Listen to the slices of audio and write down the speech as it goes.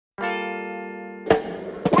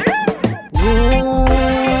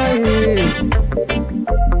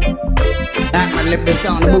That lip the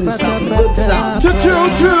sound, boom sound, the good sound.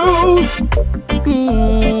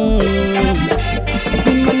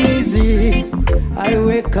 Easy. I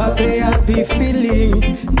wake up a happy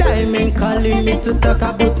feeling. Diamond calling me to talk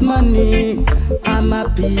about money. I'm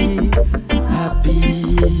happy,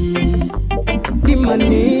 happy. The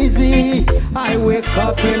money easy. I wake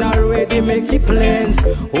up and already make it plans.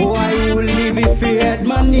 Oh, I would live if I had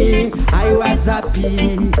money. I was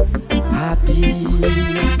happy, happy.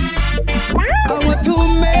 I want to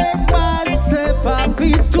make myself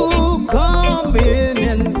happy to come in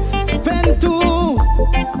and spend too.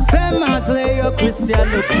 Same as your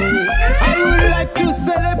Christianity. I would like to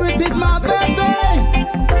celebrate it, my birthday,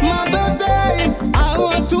 my birthday. I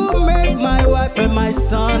want to make my wife and my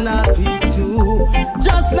son happy too.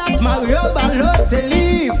 Just like Mario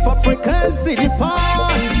Balotelli for frequency the pond.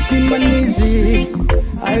 Easy.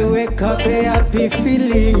 I wake up a happy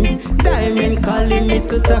feeling. Diamond calling me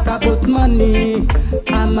to talk about money.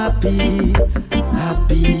 I'm happy,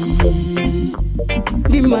 happy.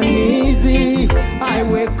 The money easy. I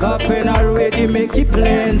wake up and already make it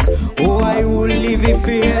plans. Oh, I would live if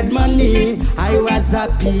I had money. I was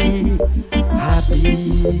happy,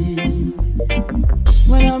 happy.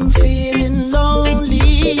 When I'm feeling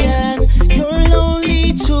lonely and you're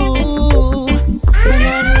lonely too. When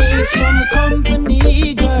I need some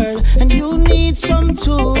company, girl, and you need some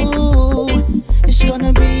too. It's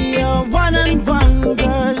gonna be a one-on-one,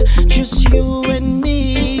 girl. Just you and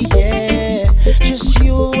me, yeah. Just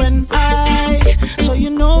you and I. So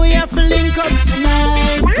you know we have to link up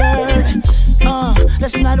tonight, girl.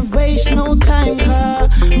 Let's not waste no time, car.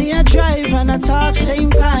 Me I drive and I talk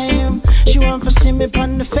same time. She want to see me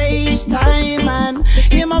on the FaceTime and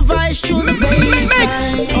hear my voice through the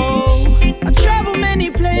bassline. Oh, I travel many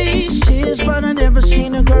places, but I never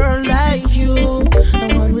seen a girl like you. No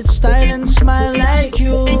one with style and smile like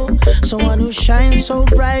you. Someone who shines so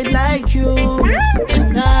bright like you.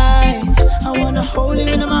 Tonight, I wanna hold you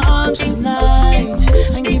in my arms tonight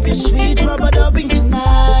and give you sweet rubber dubbing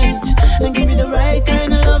tonight and give you the right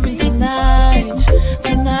kind of loving tonight.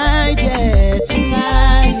 Tonight, yeah,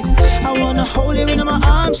 tonight. I wanna hold you in my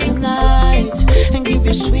arms tonight and give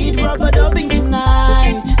you sweet rubber dubbing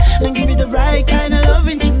tonight and give you the right kind of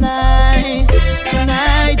loving tonight.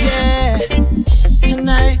 Tonight, yeah,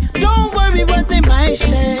 tonight. Don't worry what they might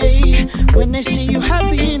say when they see you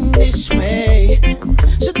happy in this way.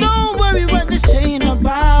 So don't worry what they're saying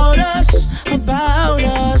about us, about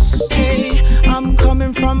us. Hey, I'm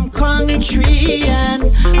coming from country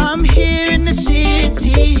and I'm here in the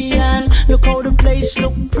city and look how the place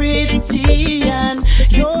look pretty and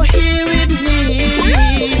you're here with me.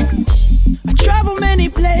 I travel many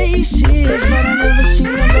places, but I never seen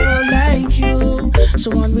a girl like you.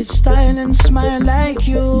 Someone with style and smile like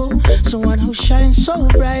you. Someone who shines so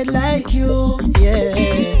bright like you, yeah.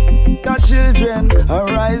 The children,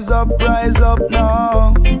 rise up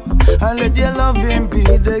now. And let your loving be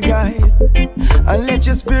the guide. And let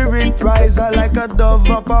your spirit rise like a dove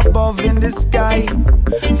up above in the sky.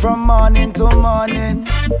 From morning to morning.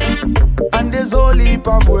 And there's a whole heap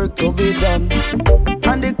of work to be done.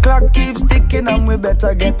 And the clock keeps ticking and we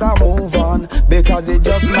better get a move on, because it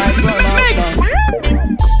just might run out now.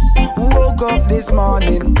 Woke up this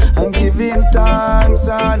morning and giving thanks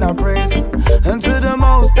and a praise and to the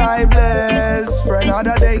Most High bless for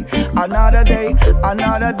another day, another day,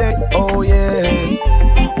 another day, oh yes.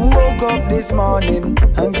 Woke up this morning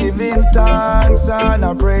and giving thanks and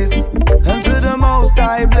a praise and to the Most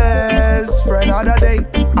High bless for another day,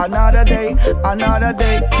 another day, another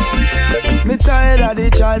day, oh yes. Me tired of the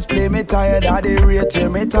child's play, me tired of the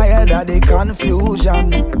rating, me tired of the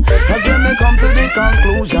confusion. As when me come to the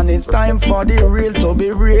conclusion, it's time for the real to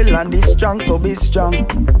be real and the strong to be strong.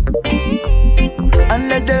 And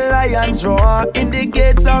let the lions roar in the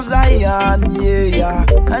gates of Zion, yeah, yeah.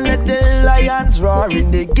 And let the lions roar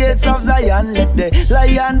in the gates of Zion. Let the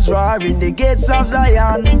lions roar in the gates of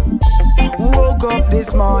Zion. Woke up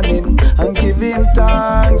this morning and giving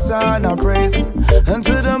thanks and a praise and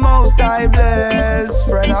to the Most High bless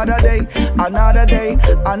for another day, another day,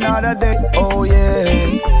 another day, oh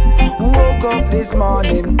yes. Woke up this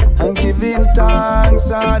morning and giving thanks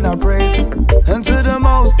and a praise and to the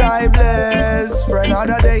Most High bless for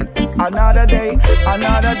another day, another day,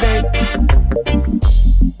 another day.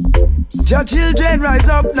 Your children rise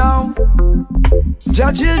up now.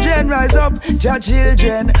 Your children rise up. Your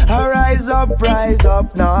children rise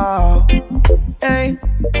up now. Hey,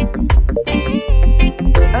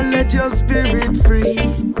 and let your spirit free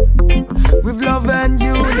with love and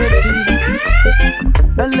unity.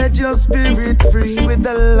 and let your spirit free with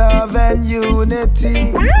the love and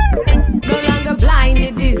unity. No longer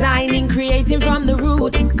blinded, designing, creating from the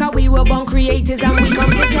root. Cause we were born creators and we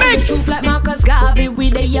come to tell the truth. Like Marcus Garvey,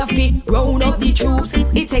 we lay your feet, round up the troops.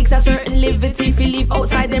 It takes a certain liberty if you live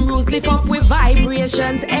outside them rules. Lift up with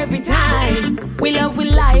vibrations every time. We love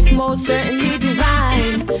with life, most certainly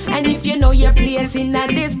divine. And if you know your place in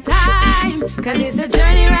at this time, cause it's a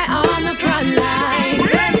journey right on the front line.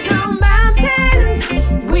 There's no mountains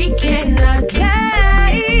we cannot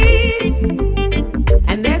climb,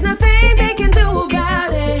 and there's nothing they can do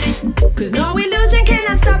about it. Cause no illusion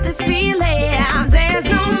cannot stop this feeling. There's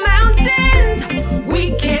no mountains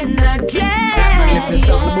we cannot climb.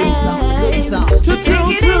 Just take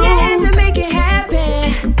it in your hands and make it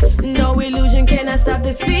happen. No illusion cannot stop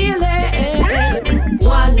this feeling.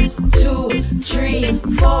 1, 2, 3,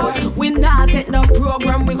 4. We not take no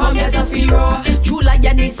program, we come as a hero. True like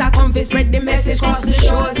Yanisa come to spread the message across the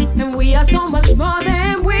shores. And we are so much more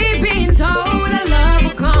than we've been told. That love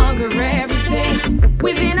will conquer everything.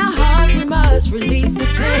 Within our hearts we must release the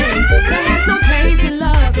pain. There has no place in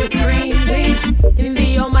love supremely. In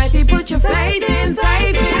the Almighty put your faith in,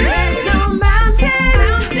 faith in. There's no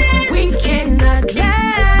mountain we cannot climb,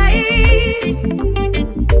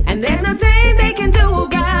 and there's nothing they can do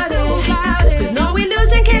about it. Cause no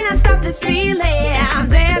illusion cannot stop this feeling.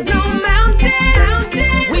 There's no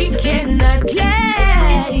mountain we cannot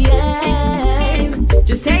climb.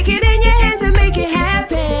 Just take it in your hands and make it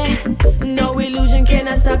happen. No illusion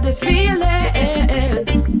cannot stop this feeling. I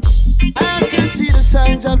can see the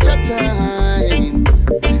signs of your times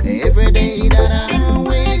every day that I'm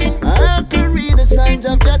away. I can read the signs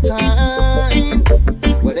of your times.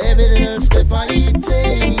 Whatever little step I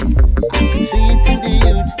take, I can see it in the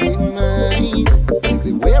youth's minds.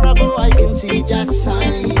 Everywhere I go, I can see just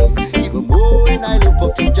sign. Even more when I look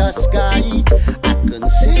up to just sky, I can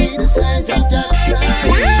see the signs of just sign.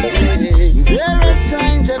 There are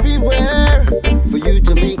signs everywhere for you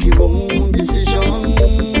to make your own decision.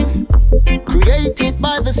 Created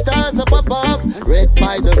by the stars up above, read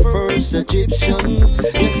by the first Egyptians.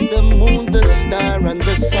 Yes, the moon, the star, and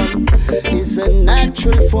the sun is a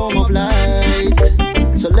natural form of light.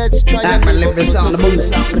 So let's try that man live the sound, the boom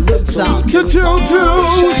sound, the good sound.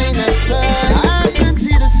 I can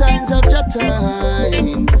see the signs of your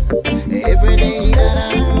times every day that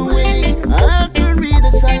I'm away. I can read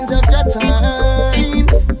the signs of your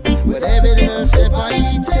times. Whatever little step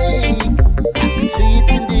I take, I can see it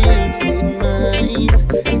in the youth's minds.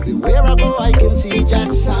 Everywhere I go, I can see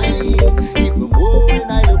just sign. Even more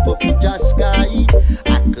when I look up to just sky,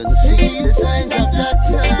 I can see the signs of that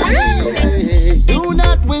time. Do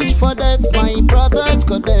not wish for death, my brothers,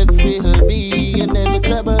 cause death will be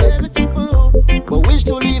inevitable. But wish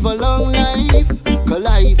to live a long life, cause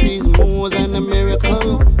life is more than a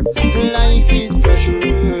miracle. Life is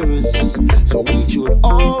precious, so we should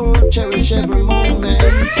all cherish every moment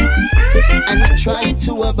and try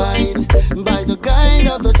to abide by the guide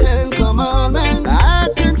of the 10 commandments. I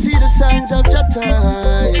can see the signs of your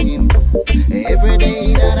times every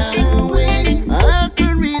day that I'm away. I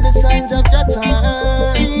can read the signs of your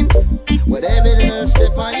times. Whatever little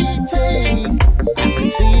step I take, I can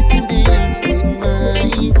see it in the youth's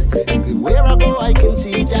minds. Everywhere I go, I can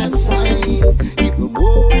see just sign. Even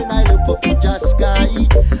more when I look up to just sky,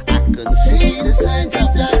 I can see the signs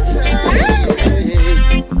of that time.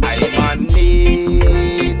 I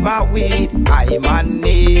need my weed, I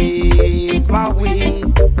need my weed.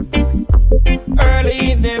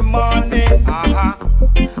 Early in the morning,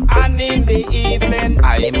 and in the evening,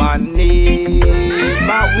 I need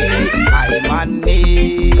my weed, I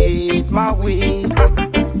need my weed.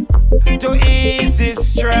 To ease the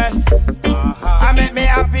stress, I make me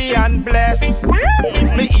happy and blessed.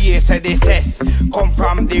 Me ear say this S come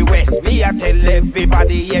from the west. Me I tell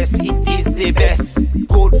everybody yes, it is the best.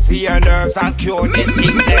 Good for your nerves and cure the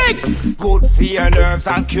sickness. Good for your nerves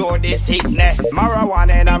and cure the sickness.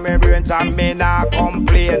 Marijuana in my brains and me not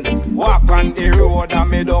complain. Walk on the road and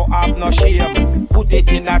me don't have no shame. Put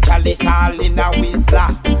it in a chalice, all in a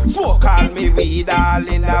whistler. Smoke all me weed, all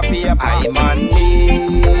in a paper. I man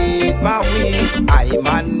need my weed, I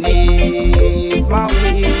man need my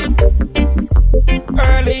weed.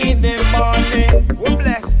 Early in the morning, we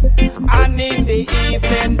bless, and in the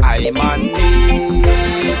evening, I man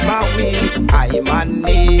need my weed, I man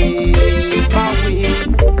need my weed.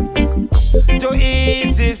 To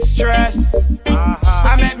ease the stress, I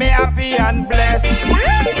make me happy and blessed.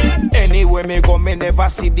 Anywhere me go, me never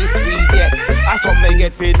see this weed yet. I saw me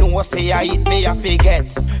get fi know say I eat me a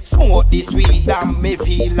forget. Smoke this weed and me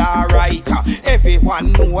feel alright.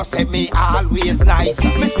 Everyone know say me always nice.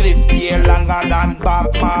 Me spliff tail longer than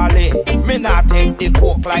Bob Marley. Me not take the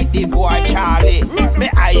coke like the boy Charlie. Me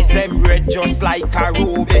eyes them red just like a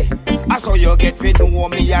ruby. I saw you get fi know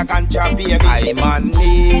me a ganja baby. I man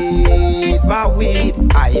need my weed.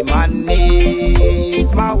 I man need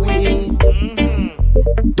my weed.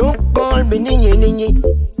 Don't call me ningy ningy.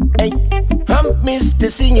 Hey, I'm Mr.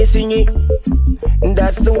 Singy Singy.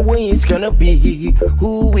 That's the way it's gonna be.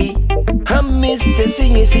 Ooh-wee. I'm Mr.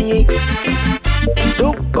 Singy Singy.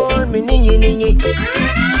 Don't call me ningy ningy.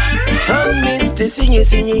 I'm Mr. Singy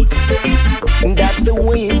Singy. That's the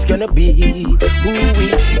way it's gonna be.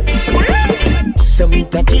 Ooh-wee. So me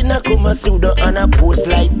tatina come a studio and I post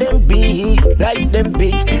like them big,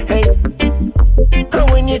 hey. And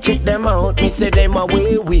when you check them out, me say them a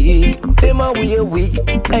way weak,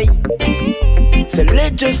 hey. So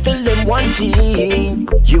let's just tell them one thing,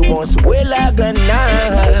 you must well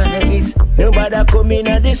organize. Nobody come in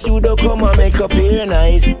at the studio, come and make up here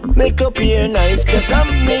nice, cause I'm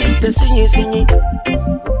Mr. Singy Singy.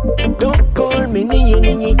 Don't call me ningy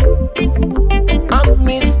ningy. I'm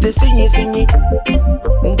Mr. Singy Singy.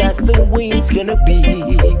 That's the way it's gonna be.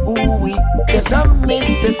 Ooh-wee. Cause I'm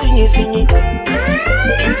Mr. Singy Singy.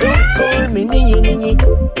 Don't call me ningy ningy.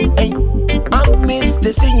 Hey, I'm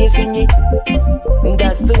Mr. Singy Singy.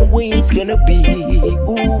 That's the way it's gonna be.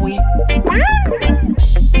 Ooh-wee.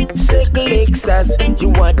 Circle Lexus, you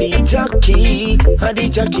are the jockey,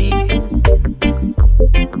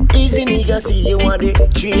 Easy nigga, see you are the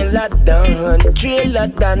trailer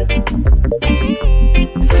done.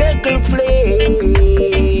 Circle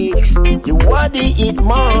Flakes, you are the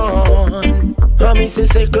hitman. I me say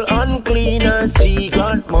circle uncleaners,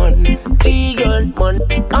 G-Gun man.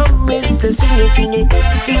 I'm Mr. Singy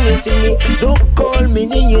Singy. Don't call me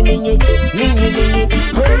ningy ningy.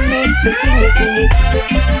 I'm Mr. Singy.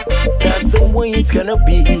 That's the way it's gonna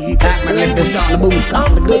be. That man let the sound, the boom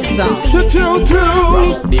sound, the good sound.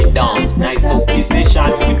 From the dance, nice up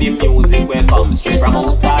position with the music where comes straight from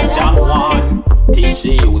out of Jam 1. Teach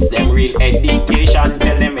the youths them real education.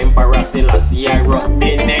 Tell them Emperor Selassie I run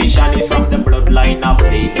the nation. Is from the bloodline of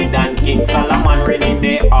David and King Solomon, reading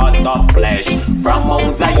the heart of flesh from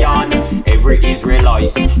Mount Zion. Every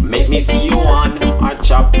Israelite, make me see you on a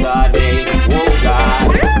chapter day. Oh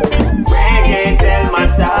God, reggae tell my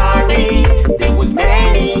story. There was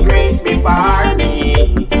many greats before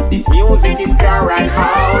me. This music is pure and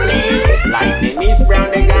holy. Like Dennis Brown,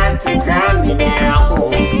 they got to crown me now.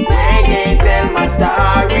 Reggae tell my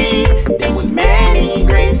story. There was many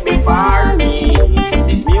greats before me.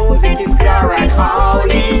 This music is pure and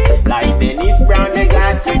holy. Like Dennis Brown, they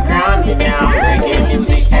got to crown me now. Reggae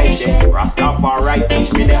music ancient. Rastafari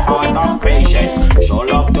teach me the art of patience. Show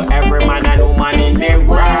love to every man and woman in the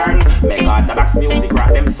world. Make orthodox music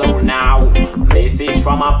rock them soul now. Message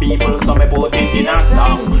from my people, so me put it in a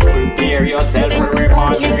song. Prepare yourself for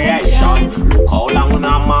repatriation. Look how long on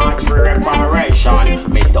a march for reparation.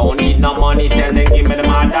 Me don't need no money, tell them give me the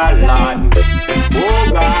motherland. Oh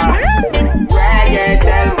God, reggae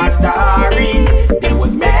tell my story. There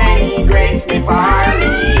was many greats before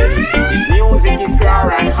me. This music is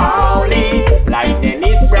pure and holy. Like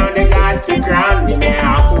Dennis Brown, they got to crown me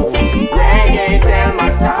now. Reggae tell my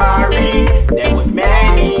story. There was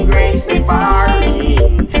many greats before me.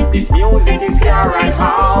 This music is pure and holy.